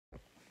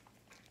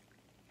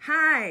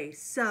Hi.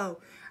 So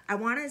I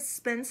want to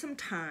spend some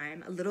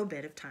time, a little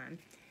bit of time,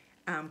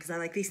 because I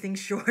like these things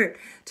short,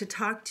 to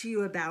talk to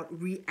you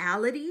about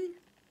reality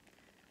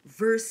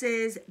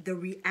versus the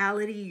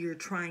reality you're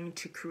trying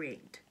to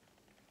create,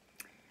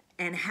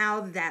 and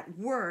how that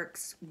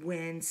works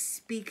when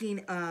speaking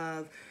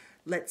of,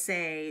 let's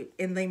say,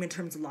 in layman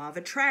terms, law of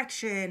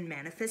attraction,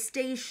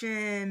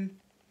 manifestation,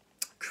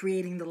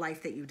 creating the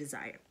life that you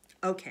desire.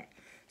 Okay,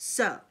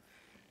 so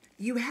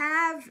you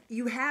have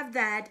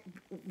that.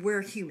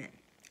 We're human,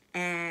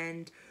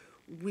 and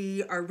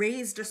we are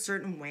raised a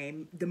certain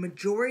way. The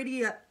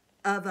majority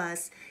of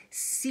us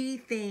see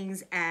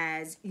things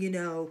as,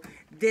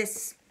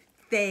 this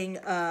thing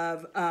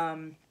of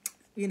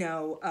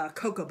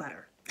cocoa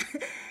butter.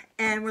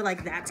 And we're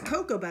like, that's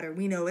cocoa butter.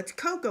 We know it's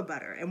cocoa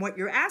butter. And what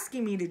you're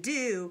asking me to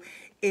do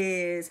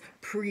is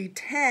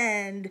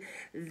pretend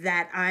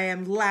that I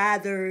am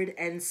lathered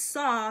and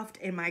soft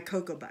in my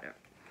cocoa butter.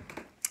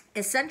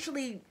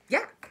 Essentially,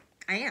 yeah,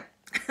 I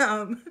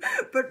am.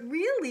 But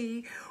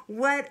really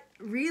what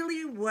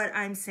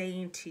I'm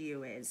saying to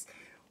you is,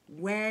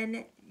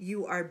 when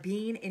you are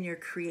being in your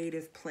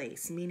creative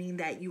place, meaning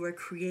that you are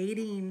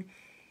creating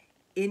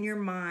in your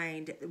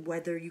mind,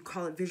 whether you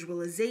call it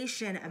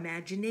visualization,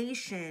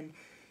 imagination,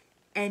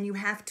 and you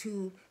have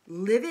to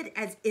live it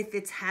as if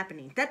it's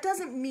happening. That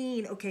doesn't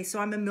mean, okay, so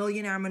I'm a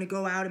millionaire, I'm going to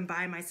go out and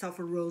buy myself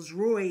a Rolls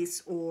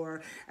Royce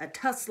or a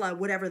Tesla,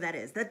 whatever that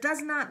is. That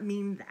does not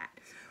mean that.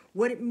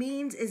 What it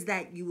means is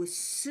that you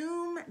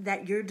assume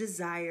that your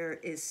desire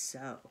is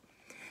so.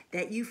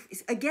 That you,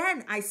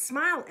 again, I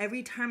smile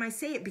every time I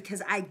say it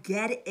because I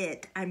get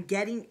it. I'm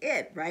getting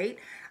it, right?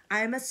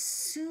 I'm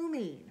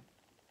assuming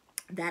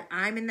that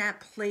I'm in that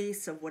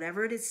place of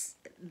whatever it is,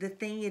 the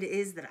thing it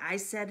is that I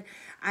said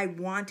I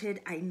wanted,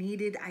 I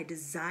needed, I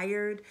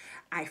desired.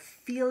 I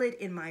feel it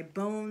in my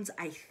bones.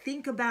 I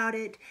think about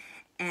it,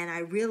 and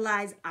I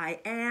realize I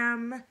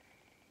am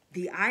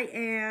the I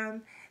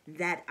am,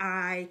 that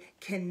I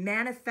can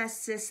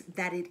manifest this,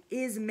 that it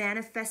is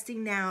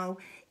manifesting now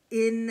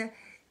in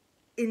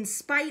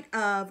spite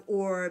of,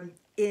 or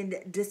in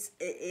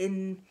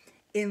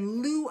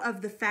lieu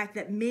of the fact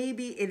that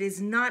maybe it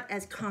is not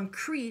as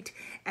concrete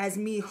as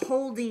me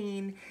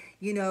holding,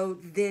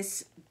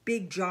 this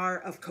big jar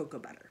of cocoa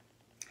butter.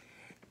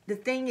 The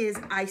thing is,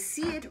 I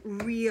see it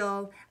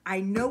real.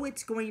 I know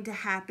it's going to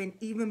happen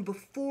even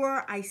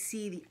before I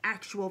see the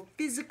actual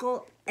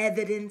physical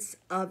evidence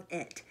of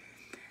it.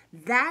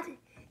 That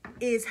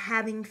is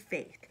having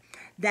faith.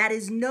 That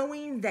is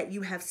knowing that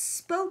you have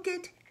spoke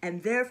it,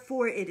 and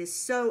therefore it is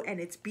so, and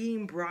it's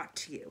being brought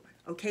to you.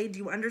 Okay, do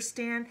you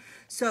understand?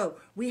 So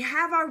we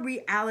have our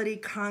reality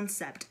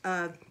concept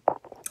of,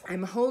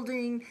 I'm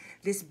holding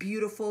this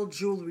beautiful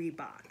jewelry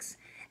box.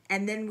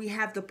 And then we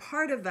have the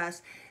part of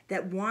us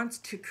that wants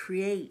to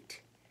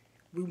create.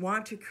 We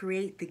want to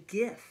create the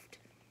gift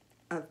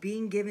of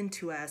being given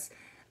to us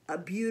a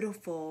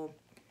beautiful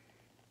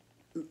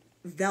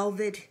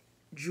velvet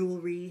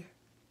jewelry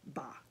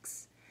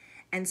box.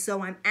 And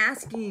so I'm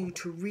asking you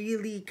to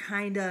really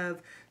kind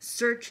of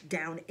search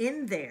down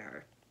in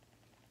there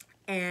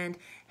and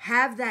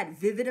have that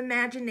vivid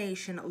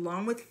imagination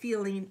along with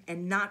feeling,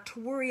 and not to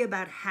worry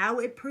about how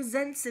it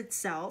presents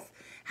itself,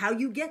 how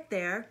you get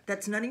there.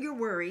 That's none of your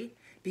worry,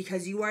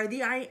 because you are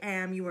the I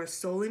am. You are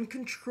soul in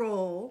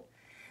control.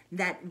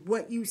 That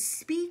what you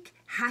speak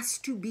has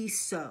to be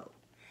so.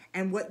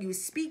 And what you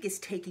speak is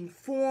taking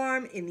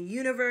form in the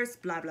universe,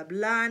 blah, blah,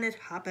 blah, and it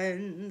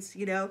happens,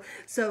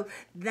 So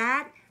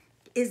that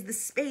is the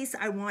space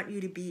I want you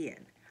to be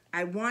in.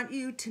 I want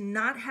you to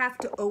not have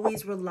to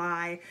always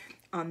rely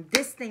on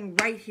this thing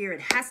right here.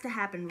 It has to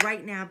happen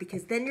right now,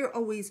 because then you're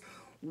always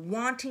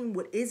wanting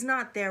what is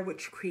not there,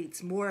 which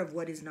creates more of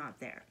what is not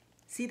there.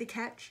 See the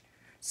catch?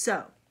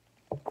 So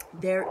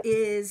there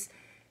is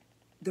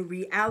the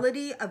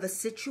reality of a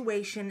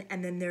situation,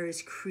 and then there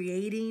is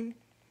creating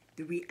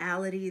the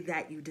reality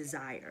that you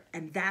desire.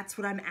 And that's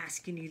what I'm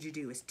asking you to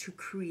do, is to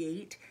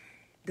create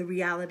the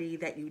reality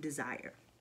that you desire.